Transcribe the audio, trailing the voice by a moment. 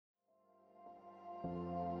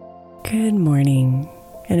Good morning,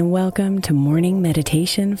 and welcome to Morning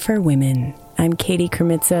Meditation for Women. I'm Katie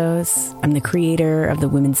Kremitzos. I'm the creator of the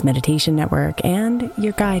Women's Meditation Network and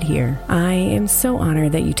your guide here. I am so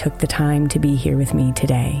honored that you took the time to be here with me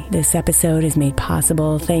today. This episode is made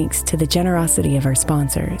possible thanks to the generosity of our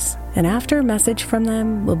sponsors. And after a message from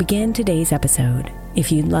them, we'll begin today's episode.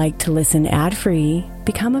 If you'd like to listen ad-free,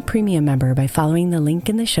 become a premium member by following the link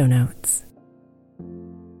in the show notes.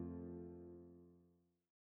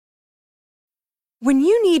 When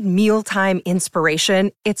you need mealtime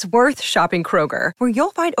inspiration, it's worth shopping Kroger, where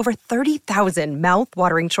you'll find over 30,000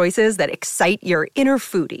 mouth-watering choices that excite your inner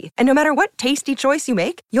foodie. And no matter what tasty choice you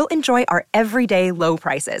make, you'll enjoy our everyday low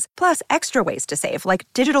prices, plus extra ways to save, like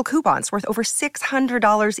digital coupons worth over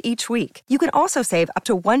 $600 each week. You can also save up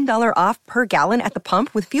to $1 off per gallon at the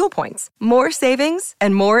pump with fuel points. More savings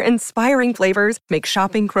and more inspiring flavors make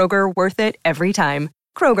shopping Kroger worth it every time.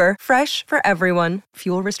 Kroger, fresh for everyone.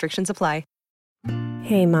 Fuel restrictions apply.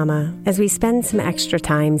 Hey Mama, as we spend some extra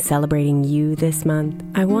time celebrating you this month,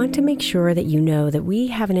 I want to make sure that you know that we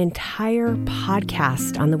have an entire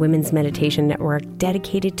podcast on the Women's Meditation Network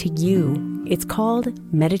dedicated to you. It's called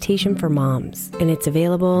Meditation for Moms, and it's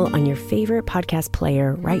available on your favorite podcast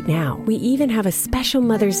player right now. We even have a special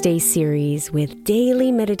Mother's Day series with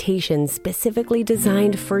daily meditations specifically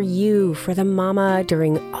designed for you, for the mama,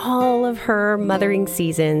 during all of her mothering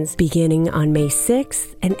seasons, beginning on May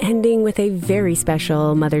 6th and ending with a very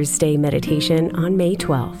special Mother's Day meditation on May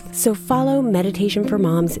 12th. So follow Meditation for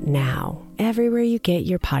Moms now, everywhere you get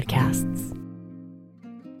your podcasts.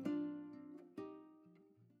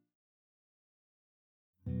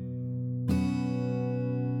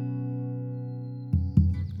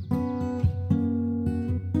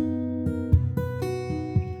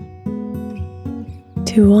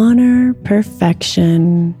 To honor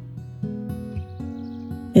perfection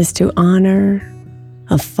is to honor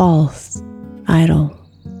a false idol,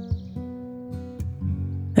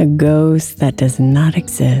 a ghost that does not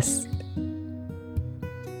exist,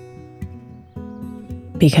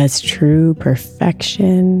 because true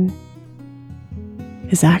perfection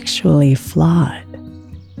is actually flawed,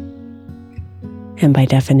 and by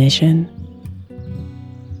definition,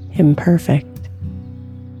 imperfect.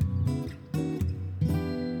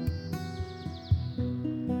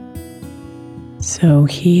 So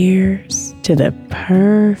here's to the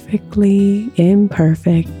perfectly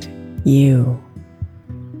imperfect you.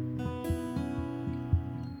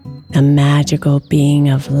 A magical being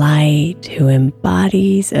of light who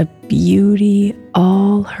embodies a beauty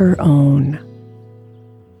all her own,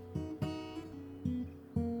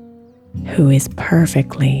 who is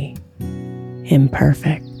perfectly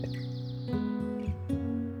imperfect.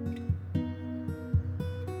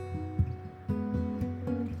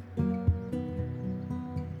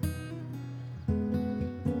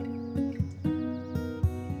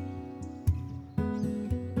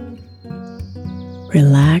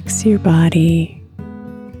 Relax your body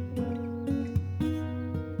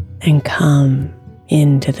and come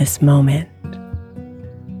into this moment.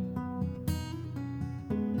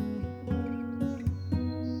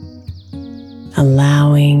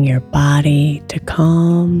 Allowing your body to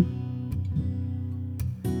calm,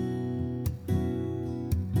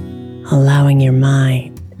 allowing your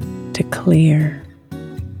mind to clear.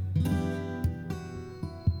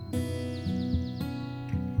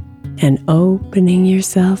 And opening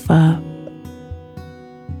yourself up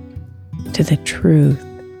to the truth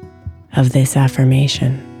of this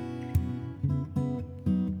affirmation.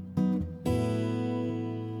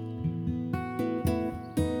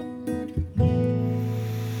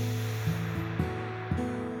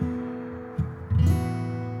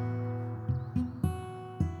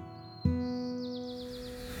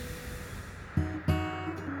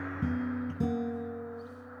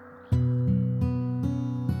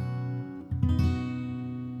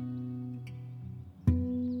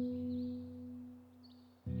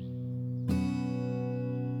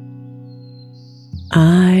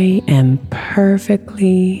 I am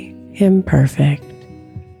perfectly imperfect.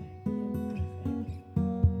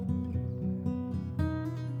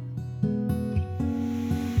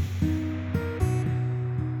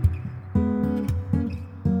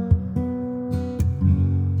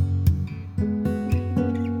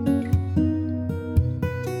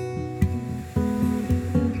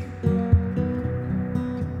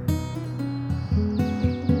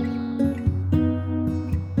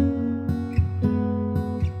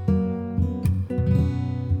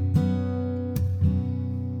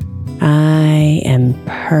 I am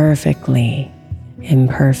perfectly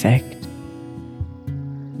imperfect.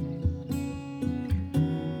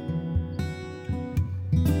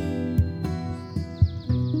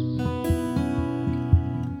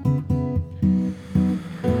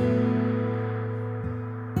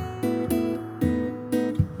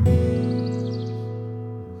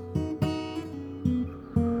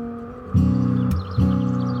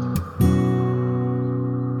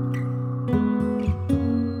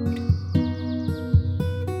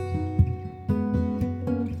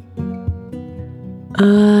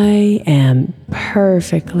 I am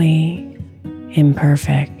perfectly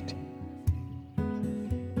imperfect.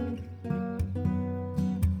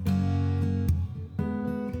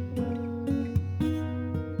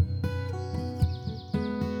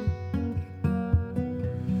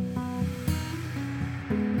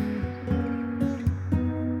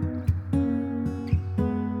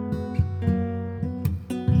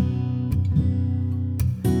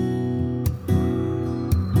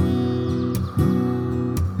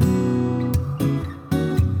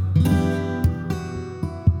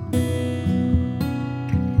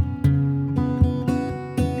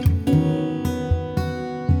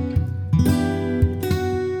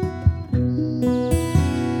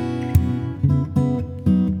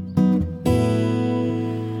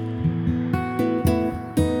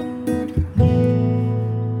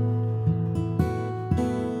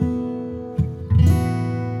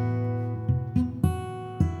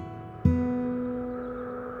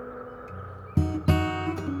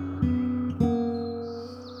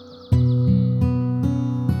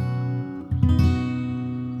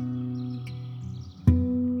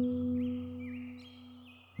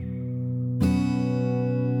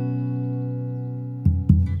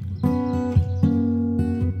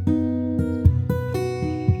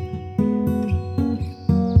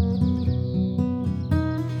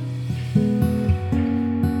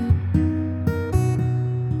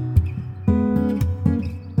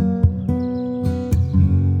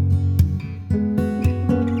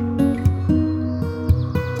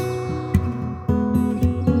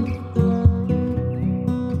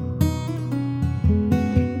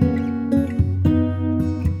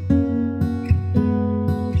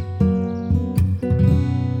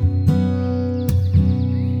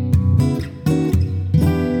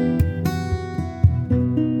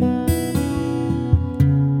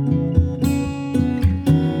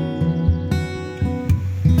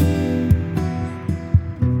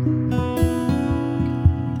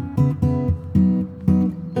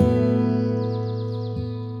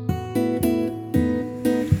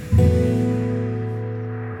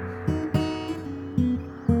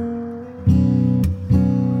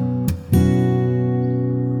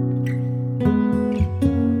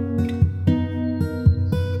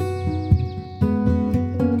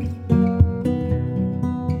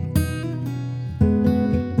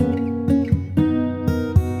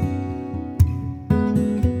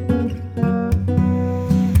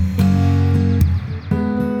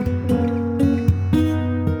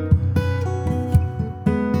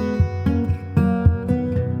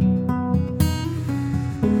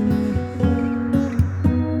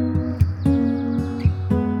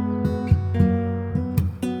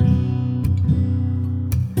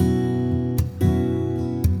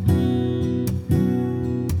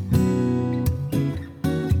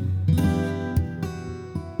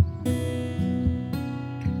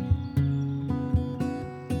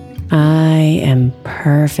 I am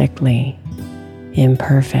perfectly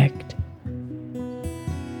imperfect.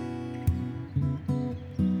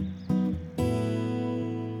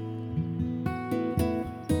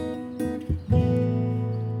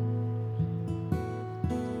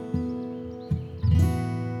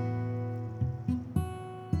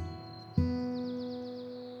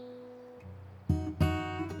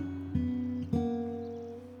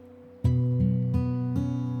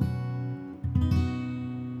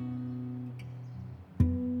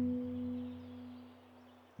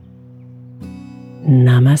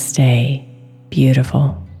 Namaste,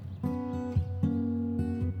 beautiful.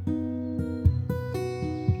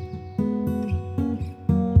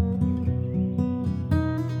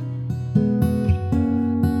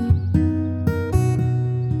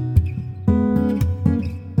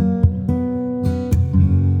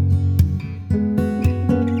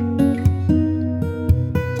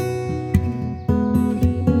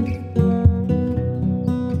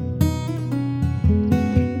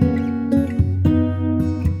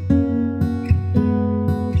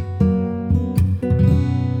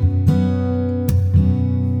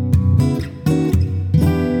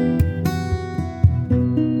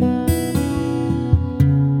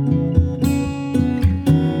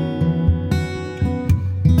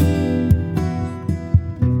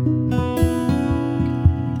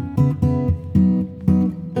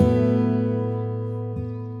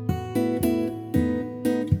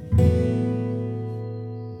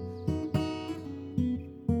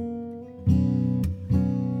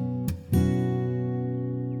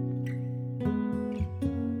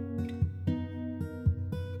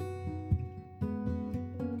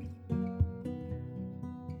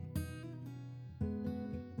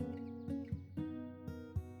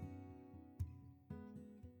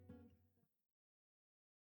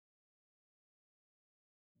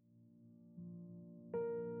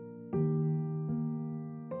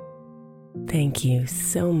 Thank you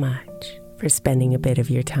so much for spending a bit of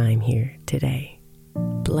your time here today.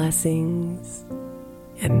 Blessings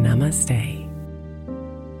and namaste.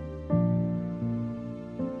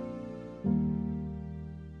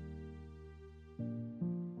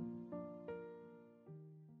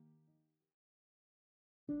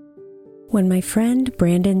 When my friend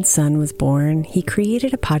Brandon's son was born, he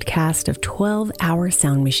created a podcast of 12-hour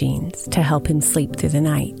sound machines to help him sleep through the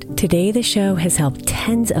night. Today, the show has helped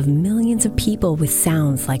tens of millions of people with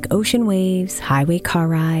sounds like ocean waves, highway car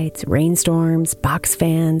rides, rainstorms, box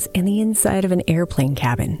fans, and the inside of an airplane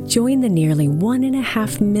cabin. Join the nearly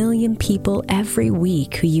 1.5 million people every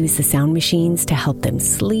week who use the sound machines to help them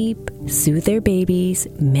sleep, soothe their babies,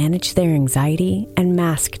 manage their anxiety, and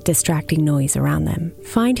mask distracting noise around them.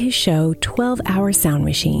 Find his show 12-Hour Sound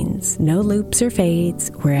Machines, no loops or fades,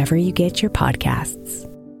 wherever you get your podcasts.